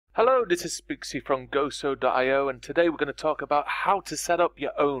Hello, this is Spooksy from GoSo.io, and today we're going to talk about how to set up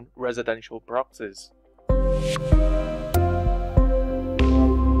your own residential proxies.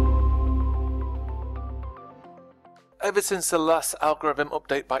 Ever since the last algorithm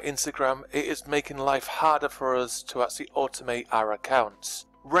update by Instagram, it is making life harder for us to actually automate our accounts.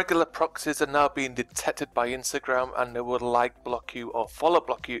 Regular proxies are now being detected by Instagram, and they will like block you or follow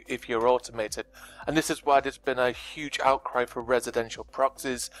block you if you're automated. And this is why there's been a huge outcry for residential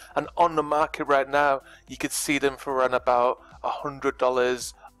proxies. And on the market right now, you could see them for around about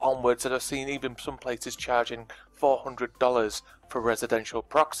 $100 onwards, and I've seen even some places charging $400 for residential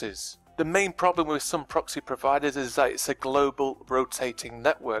proxies. The main problem with some proxy providers is that it's a global rotating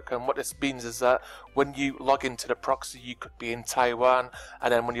network, and what this means is that when you log into the proxy, you could be in Taiwan,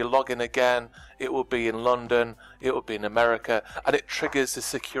 and then when you log in again, it will be in London, it will be in America, and it triggers the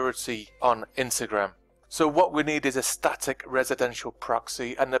security on Instagram. So what we need is a static residential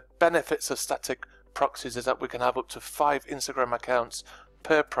proxy, and the benefits of static proxies is that we can have up to 5 Instagram accounts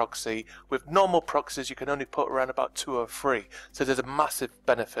per proxy. With normal proxies you can only put around about 2 or 3, so there's a massive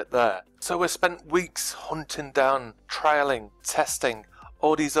benefit there. So we spent weeks hunting down, trialing, testing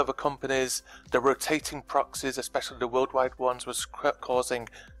all these other companies. The rotating proxies, especially the worldwide ones, was causing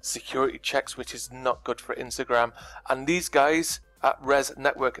security checks, which is not good for Instagram. And these guys at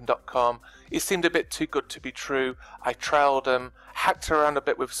resnetworking.com, it seemed a bit too good to be true. I trialed them, hacked around a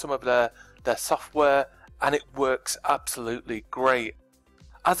bit with some of their software, and it works absolutely great.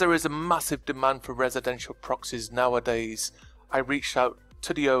 As there is a massive demand for residential proxies nowadays, I reached out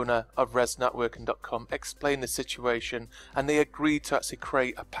to the owner of resnetworking.com, explained the situation, and they agreed to actually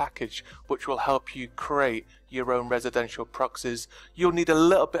create a package which will help you create your own residential proxies. You'll need a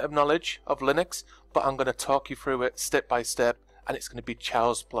little bit of knowledge of Linux, but I'm going to talk you through it step by step, and it's going to be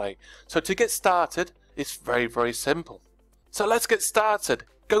child's play. So to get started, it's very simple. So let's get started.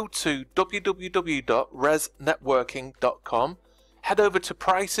 Go to www.resnetworking.com. Head over to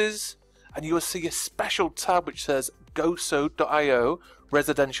prices, and you will see a special tab which says GoSo.io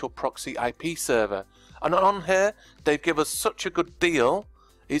Residential Proxy IP Server. And on here, they've given us such a good deal.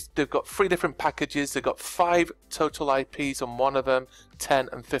 They've got 3 different packages. They've got 5 total IPs on one of them, 10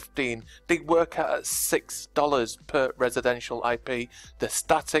 and 15. They work out at $6 per residential IP. They're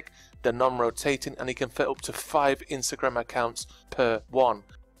static, they're non-rotating, and you can fit up to 5 Instagram accounts per one.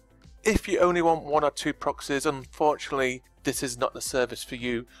 If you only want 1 or 2 proxies, unfortunately, this is not the service for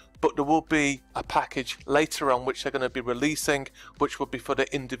you, but there will be a package later on which they're going to be releasing, which will be for the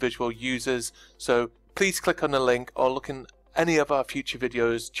individual users. So please click on the link or look in any of our future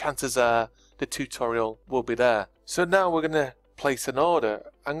videos. Chances are the tutorial will be there. So now we're going to place an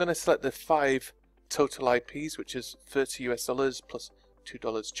order. I'm going to select the 5 total IPs, which is $30 US plus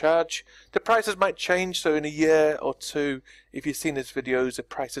 $2 charge. The prices might change, so in a year or 2, if you've seen these videos, the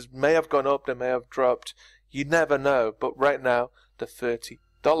prices may have gone up, they may have dropped. You never know, but right now they're $30.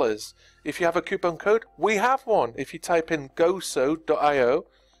 If you have a coupon code, we have one. If you type in GoSo.io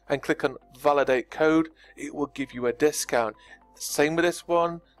and click on validate code, it will give you a discount. Same with this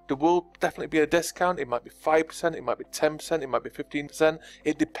one. There will definitely be a discount. It might be 5%, it might be 10%, it might be 15%.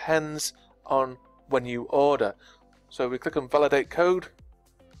 It depends on when you order. So we click on validate code.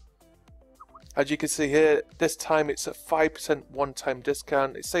 As you can see here, this time it's a 5% one-time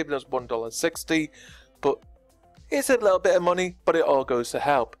discount. It's saving us $1.60, but it's a little bit of money, but it all goes to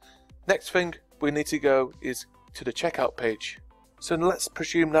help. Next thing we need to go is to the checkout page. So let's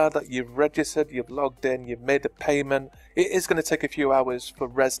presume now that you've registered, you've logged in, you've made a payment. It is going to take a few hours for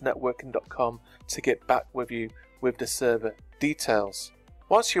resnetworking.com to get back with you with the server details.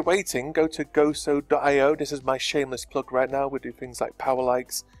 Whilst you're waiting, go to GoSo.io. This is my shameless plug right now. We do things like power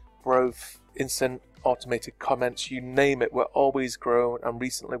likes, growth, instant automated comments, you name it. We're always growing, and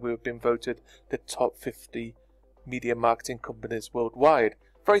recently we've been voted the top 50 media marketing companies worldwide.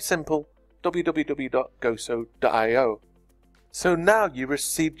 Very simple, www.goso.io. So now you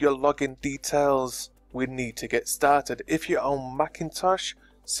received your login details, we need to get started. If you're on Macintosh,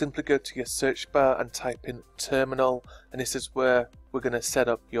 simply go to your search bar and type in terminal, and this is where we're going to set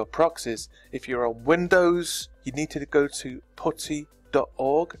up your proxies. If you're on Windows, you need to go to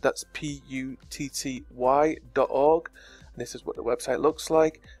putty.org, that's putty.org, and this is what the website looks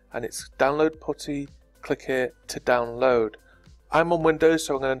like, and it's download putty. Click here to download. I'm on Windows,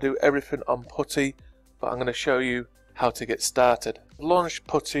 so I'm going to do everything on putty, but I'm going to show you how to get started. Launch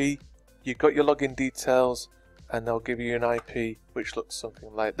putty, you've got your login details, and they'll give you an IP which looks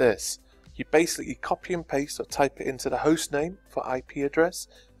something like this. You basically copy and paste or type it into the host name for IP address,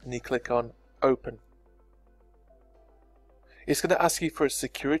 and you click on open. It's going to ask you for a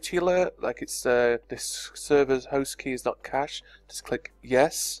security alert, like it's this server's host key is not cached. Just click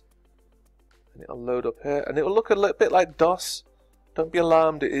yes, and it'll load up here, and it will look a little bit like DOS. Don't be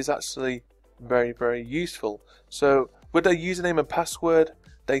alarmed, it is actually very, very useful. So with a username and password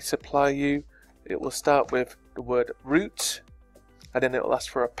they supply you, it will start with the word root, and then it will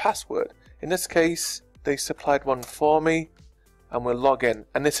ask for a password. In this case, they supplied one for me, and we'll log in.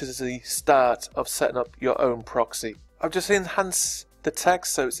 And this is the start of setting up your own proxy. I've just enhanced the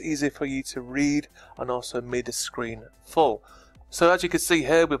text so it's easier for you to read, and also made the screen full. So as you can see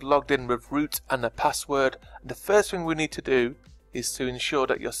here, we've logged in with root and a password. And the first thing we need to do is to ensure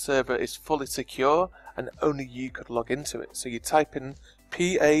that your server is fully secure and only you could log into it. So you type in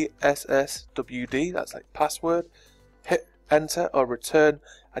PASSWD, that's like password, hit enter or return,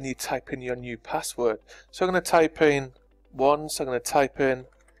 and you type in your new password. So I'm going to type in once, I'm going to type in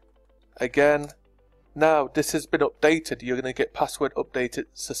again. Now this has been updated, you're going to get password updated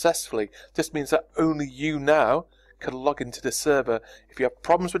successfully. This means that only you now can log into the server. If you have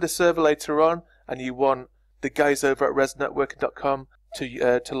problems with the server later on and you want the guys over at resnetworking.com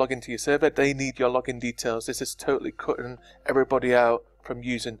to log into your server, they need your login details. This is totally cutting everybody out from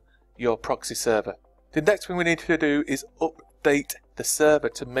using your proxy server. The next thing we need to do is update the server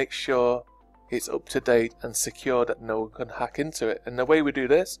to make sure it's up to date and secure, that no one can hack into it. And the way we do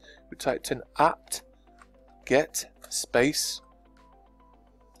this, we typed in apt get space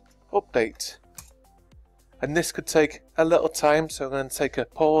update. And this could take a little time, so I'm going to take a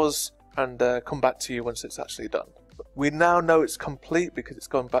pause and come back to you once it's actually done. We now know it's complete because it's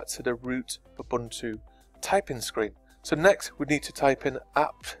gone back to the root Ubuntu typing screen. So next we need to type in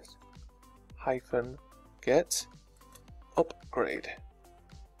apt-get upgrade.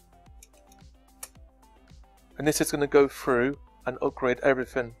 And this is going to go through and upgrade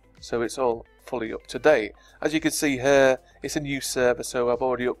everything so it's all fully up to date. As you can see here, it's a new server, so I've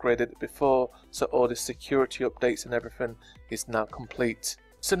already upgraded it before, so all the security updates and everything is now complete.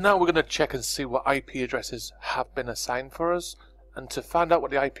 So now we're going to check and see what IP addresses have been assigned for us, and to find out what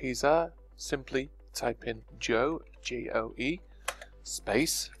the IPs are, simply type in Joe, G-O-E,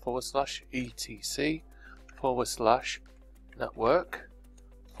 space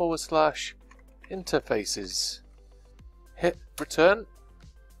 /etc/network/interfaces. Hit return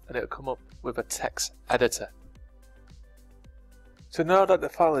and it'll come up with a text editor. So now that the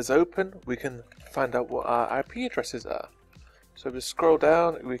file is open, we can find out what our IP addresses are. So we scroll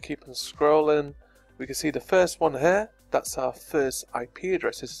down, we keep on scrolling, we can see the first one here, that's our first IP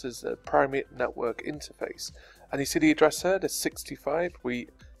address. This is a primary network interface. And you see the address here, the 65, we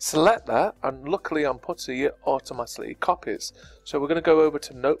select that, and luckily on PuTTY it automatically copies. So we're going to go over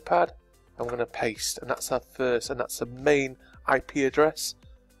to Notepad, and we're going to paste, and that's our first, and that's the main IP address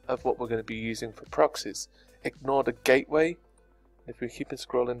of what we're going to be using for proxies. Ignore the gateway. If we keep on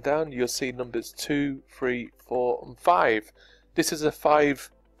scrolling down, you'll see numbers 2, 3, 4, and 5. This is a 5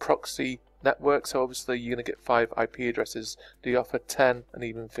 proxy network, so obviously you're going to get 5 IP addresses. They offer 10 and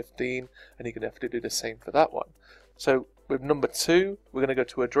even 15, and you're going to have to do the same for that one. So with number 2, we're going to go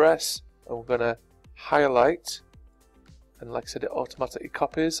to address, and we're going to highlight, and like I said, it automatically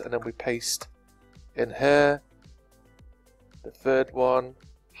copies, and then we paste in here. The third one,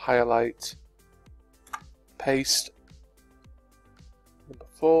 highlight, paste. Number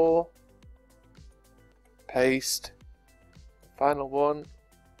 4, paste. The final one,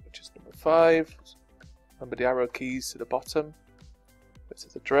 which is number 5. Remember the arrow keys to the bottom. This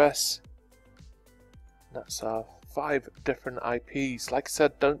is address. And that's our 5 different IPs. Like I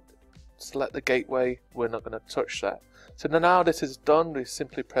said, don't select the gateway. We're not going to touch that. So now this is done, we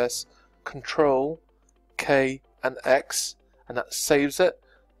simply press Control, K and X, and that saves it.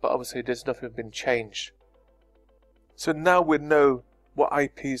 But obviously there's nothing been changed. So now we know what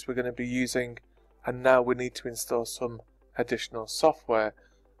IPs we're going to be using, and now we need to install some additional software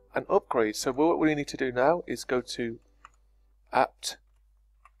and upgrade. So what we need to do now is go to apt-get-y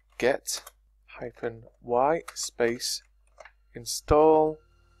space install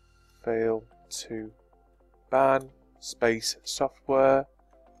fail to ban space software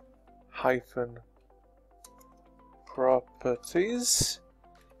hyphen properties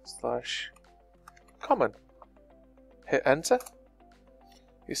 / common. Hit enter.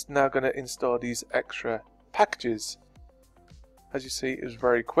 It's now going to install these extra packages. As you see, it was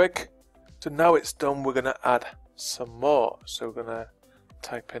very quick. So now it's done, we're going to add some more. So we're going to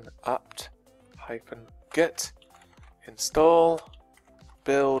type in apt-get install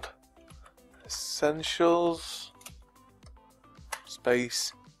build essentials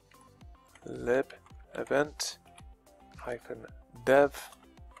space lib event -dev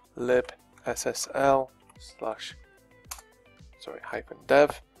lib /.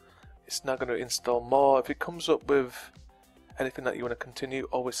 -dev. It's now going to install more. If it comes up with anything that you want to continue,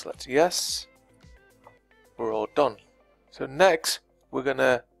 always select yes. We're all done. So next we're going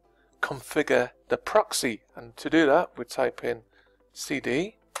to configure the proxy, and to do that we type in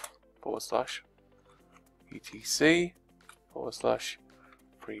cd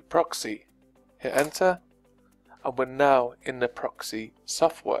 /etc/free proxy. Hit enter, and we're now in the proxy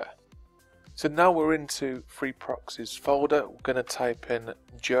software. So now we're into free proxies folder. We're going to type in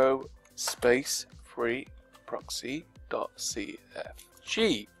joe space free proxy.cfg.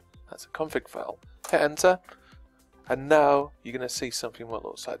 That's a config file. Hit enter, and now you're going to see something what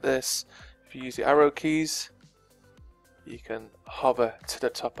looks like this. If you use the arrow keys, you can hover to the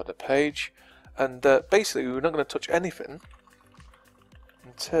top of the page, and basically we're not going to touch anything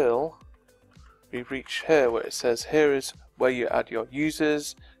until we reach here where it says here is where you add your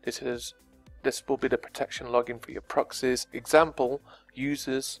users. This will be the protection login for your proxies. Example,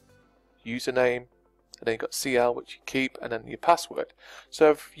 users, username, and then you've got CL which you keep, and then your password. So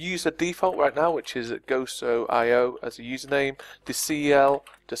I've used a default right now, which is goso.io as a username. The CL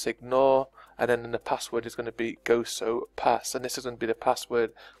just ignore, and then the password is going to be gosopass, and this is going to be the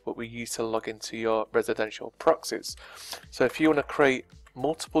password what we use to log into your residential proxies. So if you want to create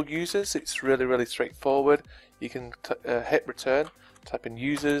multiple users, it's really straightforward. You can hit return, type in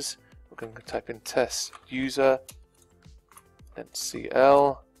users, we're going to type in test user, then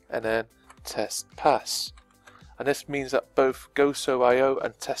CL, and then test pass, and this means that both goso.io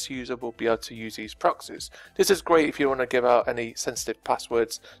and test user will be able to use these proxies. This is great if you want to give out any sensitive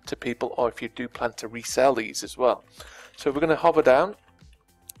passwords to people, or if you do plan to resell these as well. So we're going to hover down.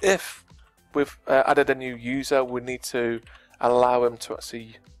 If we've added a new user, we need to allow them to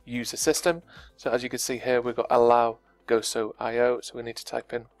actually use the system. So as you can see here, we've got allow goso.io, so we need to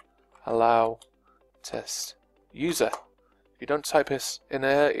type in allow test user. If you don't type this in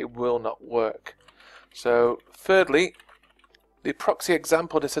here, it will not work. So thirdly, the proxy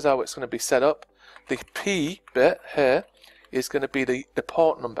example, this is how it's going to be set up. The P bit here is going to be the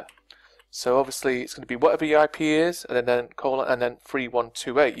port number. So obviously it's going to be whatever your IP is, and then colon, and then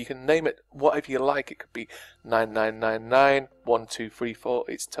 3128. You can name it whatever you like. It could be 99991234.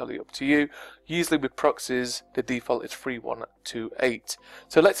 It's totally up to you. Usually with proxies, the default is 3128.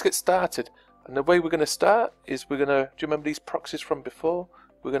 So let's get started. And the way we're going to start is we're going to, do you remember these proxies from before?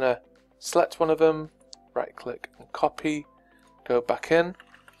 We're going to select one of them, right click and copy, go back in,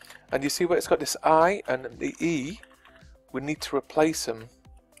 and you see where it's got this I and the E. We need to replace them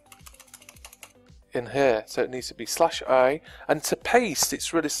in here, so it needs to be /I, and to paste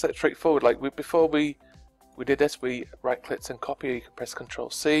it's really straightforward. Like before we did this, we right clicked and copy. You can press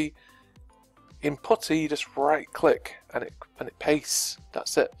Ctrl+C. In Putty you just right click and it pastes.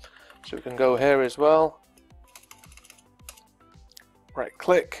 That's it. So we can go here as well, right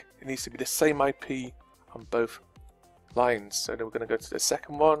click. It needs to be the same IP on both lines. So then we're going to go to the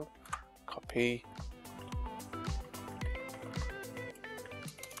second one, copy,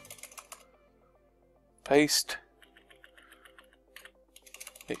 paste.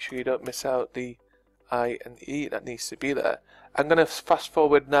 Make sure you don't miss out the I and E, that needs to be there. I'm going to fast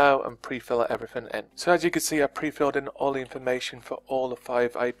forward now and pre-fill everything in. So as you can see, I pre-filled in all the information for all the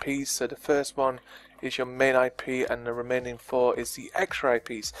 5 IPs. So the first one is your main IP, and the remaining 4 is the extra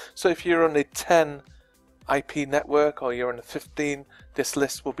IPs. So if you're on the 10 IP network or you're on the 15, this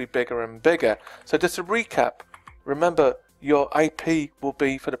list will be bigger and bigger. So just to recap, remember your IP will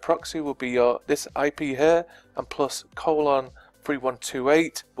be, for the proxy, will be your this IP here, and plus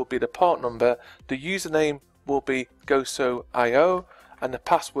 :3128 will be the port number. The username will be goso.io, and the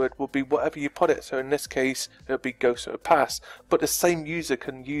password will be whatever you put it. So in this case it will be gosopass, but the same user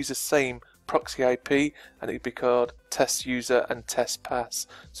can use the same proxy IP, and it would be called test user and test pass.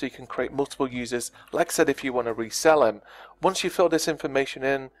 So you can create multiple users, like I said, if you want to resell them. Once you fill this information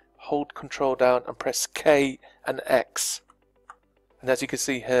in, hold Control down and press K and X, and as you can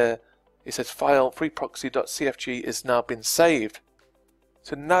see here it says file freeproxy.cfg is now been saved.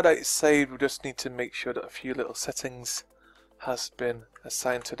 So now that it's saved, we just need to make sure that a few little settings has been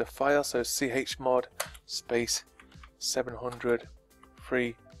assigned to the file. So chmod space 700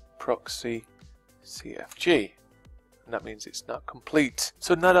 free proxy cfg, and that means it's not complete.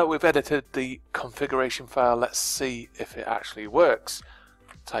 So now that we've edited the configuration file, let's see if it actually works.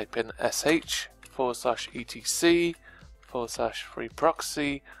 Type in sh/etc/free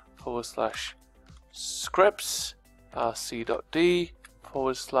proxy /scripts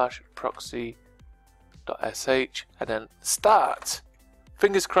rc.d/proxy.sh, and then start.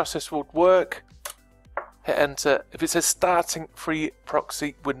 Fingers crossed this would work. Hit enter. If it says starting free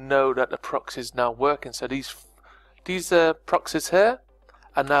proxy, we know that the proxy is now working. So these These proxies here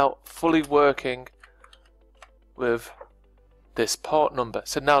are now fully working with this port number.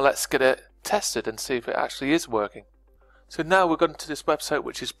 So now let's get it tested and see if it actually is working. So now we're going to this website,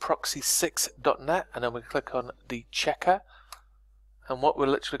 which is proxy6.net, and then we click on the checker, and what we're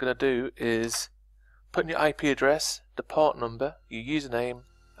literally going to do is put in your IP address, the port number, your username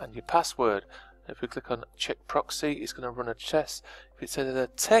and your password. If we click on check proxy, it's going to run a test. If it says a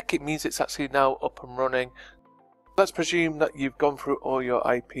tech, it means it's actually now up and running. Let's presume that you've gone through all your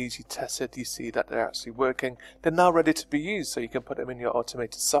IPs, you tested, you see that they're actually working. They're now ready to be used, so you can put them in your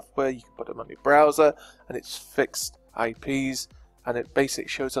automated software, you can put them on your browser, and it's fixed IPs, and it basically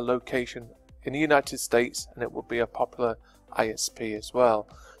shows a location in the United States, and it will be a popular ISP as well.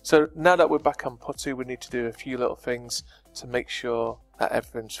 So now that we're back on PuTTY, we need to do a few little things to make sure that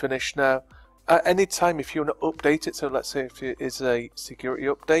everything's finished now. At any time, if you want to update it, so let's say if it is a security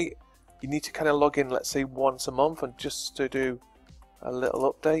update, you need to kind of log in, let's say once a month, and just to do a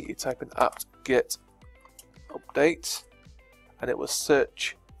little update, you type in apt-get update, and it will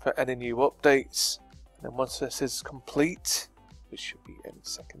search for any new updates. And then once this is complete, which should be any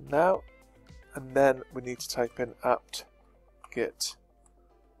second now, and then we need to type in apt-get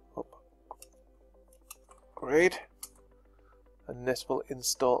upgrade, and this will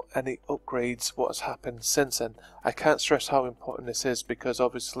install any upgrades what has happened since then. I can't stress how important this is, because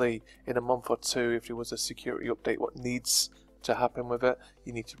obviously in a month or two, if there was a security update, what needs to happen with it,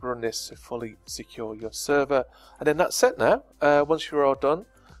 you need to run this to fully secure your server. And then that's it now. Once you're all done,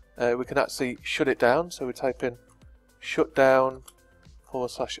 we can actually shut it down. So we type in shutdown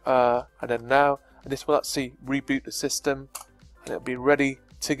 /r and then now, and this will actually reboot the system and it'll be ready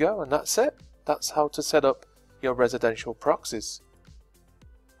to go, and that's it. That's how to set up your residential proxies.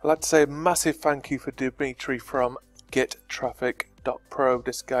 I'd like to say a massive thank you for Dimitri from gettraffic.pro.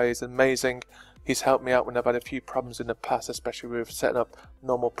 This guy is amazing. He's helped me out when I've had a few problems in the past, especially with setting up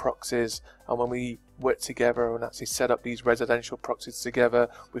normal proxies, and when we worked together and actually set up these residential proxies together,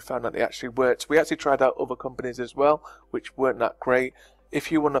 we found that they actually worked. We actually tried out other companies as well, which weren't that great.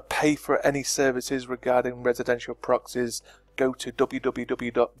 If you want to pay for any services regarding residential proxies, go to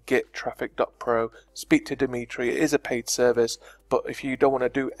www.gettraffic.pro, speak to Dimitri. It is a paid service, but if you don't want to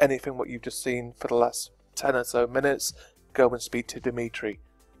do anything what you've just seen for the last 10 or so minutes, go and speak to Dimitri.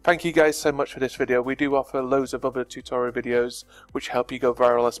 Thank you guys so much for this video. We do offer loads of other tutorial videos which help you go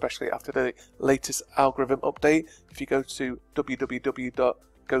viral, especially after the latest algorithm update. If you go to www.goso.io,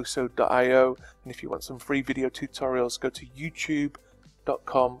 and if you want some free video tutorials, go to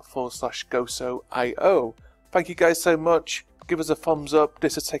youtube.com/goso.io. Thank you guys so much. Give us a thumbs up.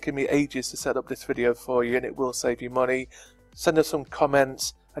 This has taken me ages to set up this video for you, and it will save you money. Send us some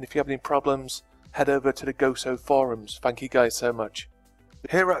comments, and if you have any problems, head over to the GoSo forums. Thank you guys so much.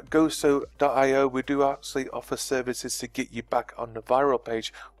 Here at goso.io, we do actually offer services to get you back on the viral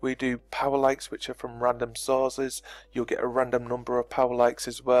page. We do power likes, which are from random sources. You'll get a random number of power likes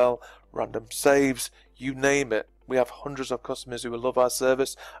as well, random saves, you name it. We have hundreds of customers who love our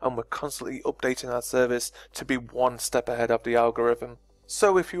service, and we're constantly updating our service to be one step ahead of the algorithm.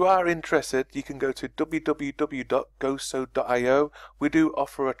 So if you are interested, you can go to www.goso.io. We do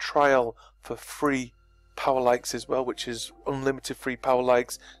offer a trial for free power likes as well, which is unlimited free power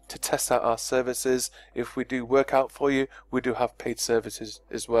likes to test out our services. If we do work out for you, we do have paid services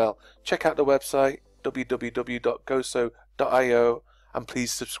as well. Check out the website www.goso.io, and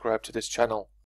please subscribe to this channel.